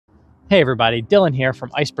Hey everybody, Dylan here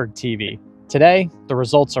from Iceberg TV. Today, the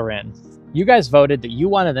results are in. You guys voted that you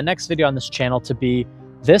wanted the next video on this channel to be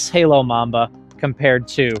this Halo Mamba compared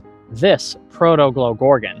to this Proto Glow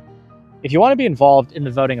Gorgon. If you want to be involved in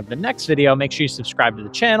the voting of the next video, make sure you subscribe to the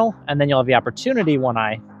channel, and then you'll have the opportunity when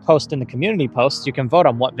I post in the community posts, you can vote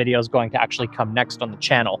on what video is going to actually come next on the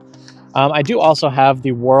channel. I do also have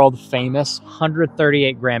the world famous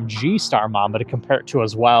 138 gram G-Star Mamba to compare it to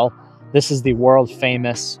as well. This is the world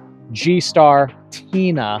famous G-Star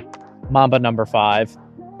Tina Mamba number 5.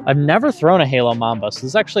 I've never thrown a Halo Mamba, so this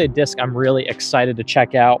is actually a disc I'm really excited to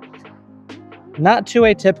check out. Not too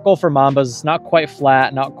atypical for Mambas. It's not quite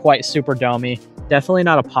flat, not quite super domey. Definitely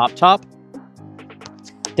not a pop top.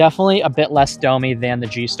 Definitely a bit less domey than the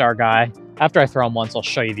G-Star guy. After I throw them once, I'll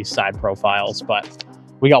show you these side profiles, but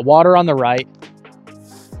we got water on the right.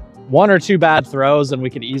 One or two bad throws, and we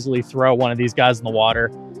could easily throw one of these guys in the water.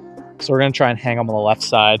 So we're gonna try and hang them on the left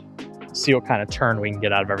side, see what kind of turn we can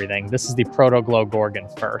get out of everything. This is the Proto Glow Gorgon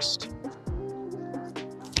first.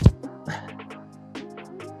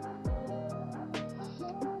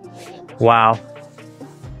 Wow.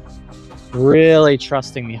 Really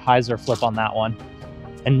trusting the hyzer flip on that one.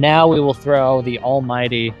 And now we will throw the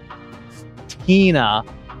almighty Tina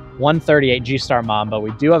 138 G-Star Mamba.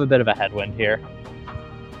 We do have a bit of a headwind here.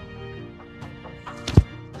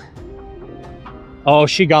 Oh,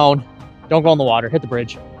 she gone. Don't go in the water, hit the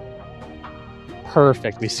bridge.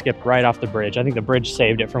 Perfect, we skipped right off the bridge. I think the bridge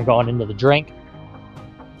saved it from going into the drink.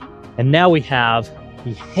 And now we have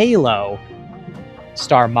the Halo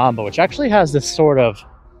Star Mamba, which actually has this sort of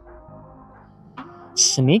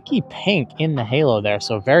sneaky pink in the halo there,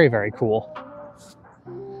 so very, very cool.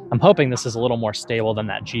 I'm hoping this is a little more stable than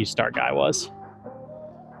that G-Star guy was.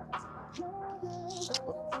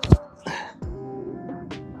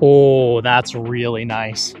 Oh, that's really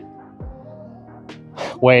nice.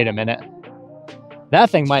 Wait a minute.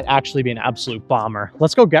 That thing might actually be an absolute bomber.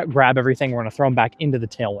 Let's go grab everything. We're going to throw them back into the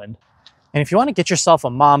tailwind. And if you want to get yourself a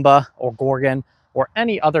Mamba or Gorgon or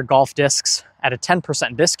any other golf discs at a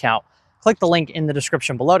 10% discount, click the link in the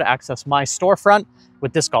description below to access my storefront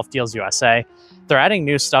with Disc Golf Deals USA. They're adding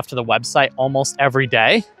new stuff to the website almost every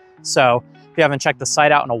day. So if you haven't checked the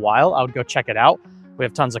site out in a while, I would go check it out. We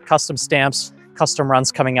have tons of custom stamps, custom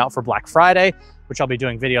runs coming out for Black Friday, which I'll be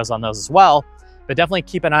doing videos on those as well. But definitely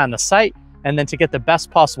keep an eye on the site. And then to get the best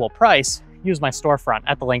possible price, use my storefront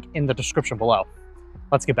at the link in the description below.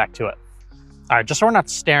 Let's get back to it. All right, just so we're not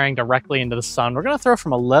staring directly into the sun, we're gonna throw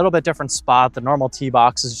from a little bit different spot. The normal tee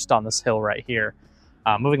box is just on this hill right here,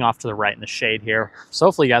 moving off to the right in the shade here. So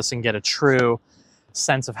hopefully you guys can get a true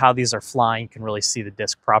sense of how these are flying. You can really see the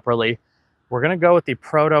disc properly. We're gonna go with the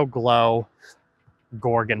Proto Glow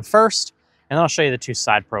Gorgon first, and then I'll show you the two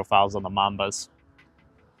side profiles on the Mambas.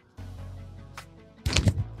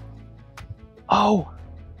 Oh,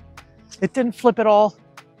 it didn't flip at all.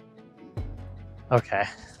 Okay.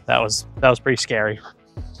 That was pretty scary.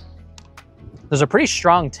 There's a pretty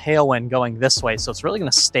strong tailwind going this way, so it's really gonna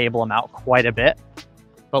stable them out quite a bit.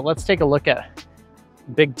 But let's take a look at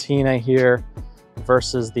Big Tina here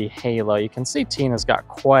versus the Halo. You can see Tina's got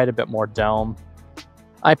quite a bit more dome.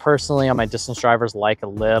 I personally, on my distance drivers, like a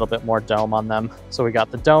little bit more dome on them. So we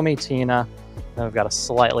got the domey Tina, then we've got a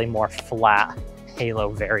slightly more flat Halo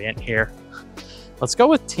variant here. Let's go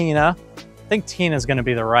with Tina. I think Tina's gonna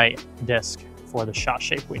be the right disc for the shot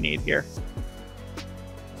shape we need here.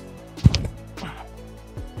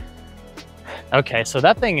 Okay, so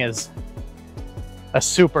that thing is a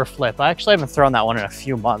super flip. I actually haven't thrown that one in a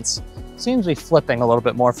few months. Seems to be flipping a little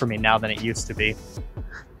bit more for me now than it used to be.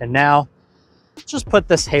 And now, just put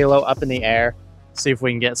this Halo up in the air, see if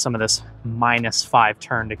we can get some of this -5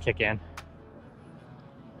 turn to kick in.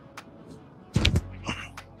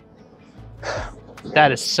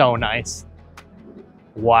 That is so nice.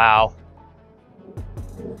 Wow.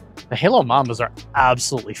 The Halo Mambas are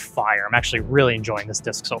absolutely fire. I'm actually really enjoying this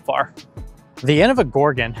disc so far. The Innova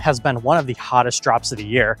Gorgon has been one of the hottest drops of the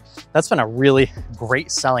year. That's been a really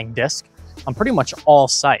great selling disc on pretty much all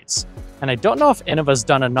sites. And I don't know if Innova's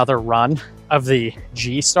done another run of the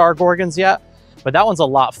G-Star Gorgons yet, but that one's a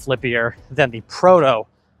lot flippier than the Proto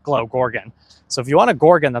Glow Gorgon. So if you want a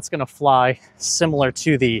Gorgon that's gonna fly similar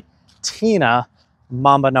to the Tina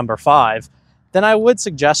Mamba number 5, then I would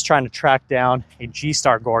suggest trying to track down a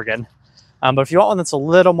G-Star Gorgon. But if you want one that's a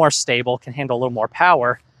little more stable, can handle a little more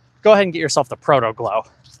power, go ahead and get yourself the Proto Glow.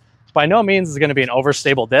 By no means is it gonna be an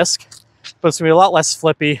overstable disc, but it's gonna be a lot less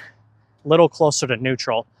flippy, a little closer to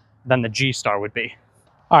neutral than the G-Star would be.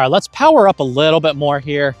 All right, let's power up a little bit more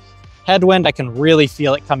here. Headwind, I can really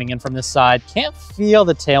feel it coming in from this side. Can't feel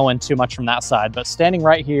the tailwind too much from that side, but standing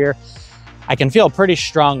right here, I can feel a pretty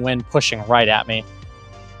strong wind pushing right at me.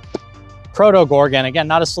 Proto Gorgon, again,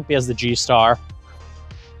 not as slippy as the G-Star,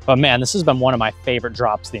 but man, this has been one of my favorite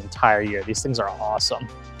drops the entire year. These things are awesome.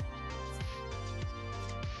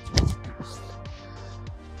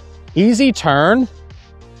 Easy turn,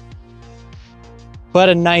 but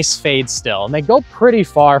a nice fade still. And they go pretty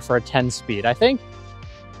far for a 10 speed. I think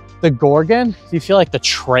the Gorgon, if you feel like the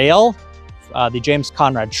trail, the James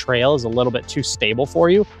Conrad trail is a little bit too stable for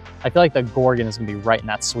you, I feel like the Gorgon is gonna be right in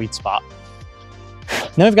that sweet spot.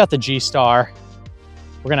 Now we've got the G-Star.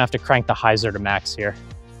 We're gonna have to crank the hyzer to max here.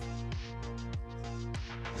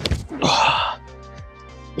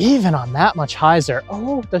 Even on that much hyzer.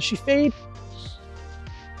 Oh, does she fade?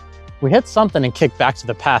 We hit something and kicked back to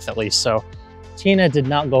the path at least, so Tina did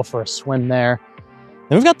not go for a swim there.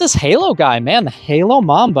 Then we've got this Halo guy, man, the Halo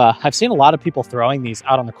Mamba. I've seen a lot of people throwing these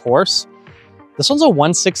out on the course. This one's a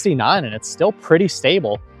 169 and it's still pretty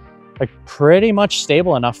stable. Like pretty much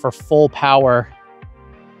stable enough for full power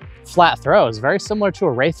flat throws. Very similar to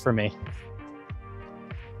a Wraith for me.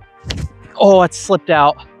 Oh, it slipped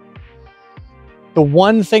out. The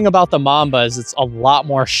one thing about the Mamba is it's a lot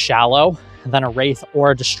more shallow than a Wraith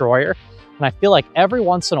or a Destroyer. And I feel like every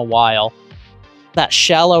once in a while, that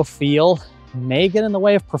shallow feel may get in the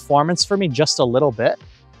way of performance for me just a little bit.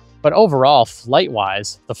 But overall,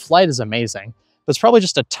 flight-wise, the flight is amazing. But it's probably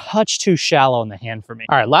just a touch too shallow in the hand for me.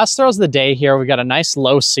 All right, last throws of the day here. We got a nice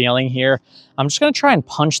low ceiling here. I'm just gonna try and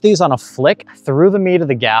punch these on a flick through the meat of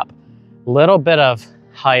the gap. Little bit of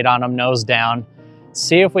height on them, nose down.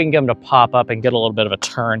 See if we can get them to pop up and get a little bit of a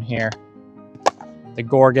turn here. The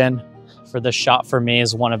Gorgon for this shot for me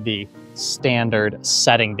is one of the standard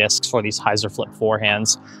setting discs for these hyzer flip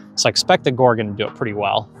forehands. So I expect the Gorgon to do it pretty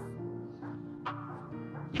well.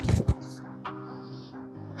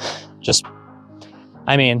 Just,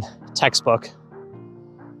 I mean, textbook.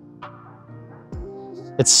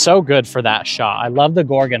 It's so good for that shot. I love the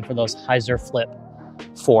Gorgon for those hyzer flip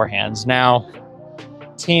forehands. Now,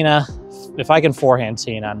 Tina, if I can forehand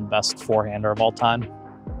Tina, I'm the best forehander of all time.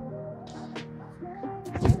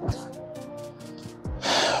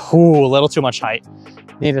 Ooh, a little too much height.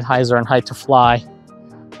 Needed hyzer and height to fly.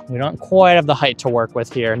 We don't quite have the height to work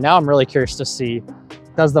with here. Now I'm really curious to see,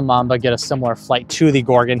 does the Mamba get a similar flight to the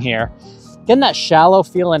Gorgon here? Getting that shallow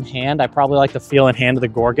feel in hand, I probably like the feel in hand of the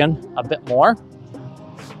Gorgon a bit more.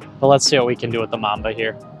 But let's see what we can do with the Mamba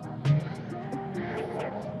here.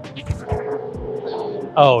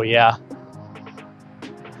 Oh yeah.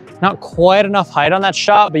 Not quite enough height on that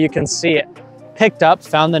shot, but you can see it picked up,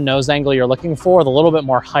 found the nose angle you're looking for. With a little bit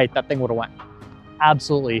more height, that thing would have went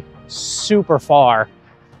absolutely super far.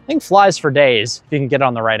 I think flies for days if you can get it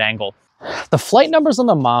on the right angle. The flight numbers on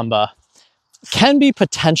the Mamba can be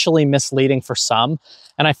potentially misleading for some.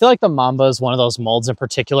 And I feel like the Mamba is one of those molds in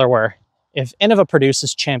particular where if Innova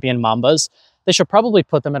produces champion Mambas, they should probably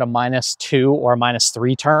put them at a -2 or a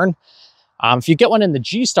 -3 turn. If you get one in the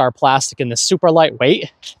G-Star plastic in the super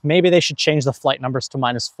lightweight, maybe they should change the flight numbers to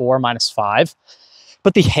 -4, -5.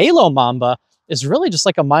 But the Halo Mamba is really just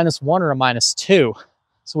like a -1 or a -2.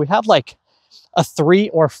 So we have like a 3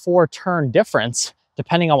 or 4 turn difference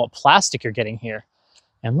depending on what plastic you're getting here.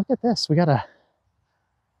 And look at this, I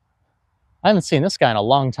haven't seen this guy in a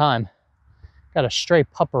long time. Got a stray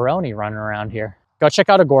pepperoni running around here. Go check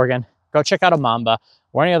out a Gorgon, go check out a Mamba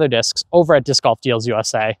or any other discs over at Disc Golf Deals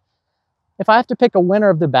USA. If I have to pick a winner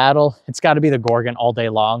of the battle, it's got to be the Gorgon all day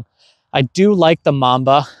long. I do like the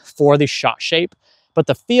Mamba for the shot shape, but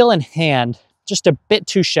the feel in hand, just a bit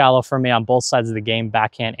too shallow for me on both sides of the game,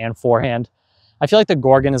 backhand and forehand. I feel like the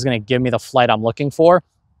Gorgon is going to give me the flight I'm looking for,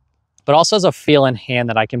 but also has a feel in hand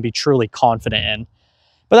that I can be truly confident in.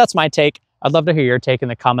 But that's my take. I'd love to hear your take in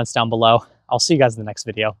the comments down below. I'll see you guys in the next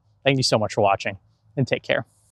video. Thank you so much for watching, and take care.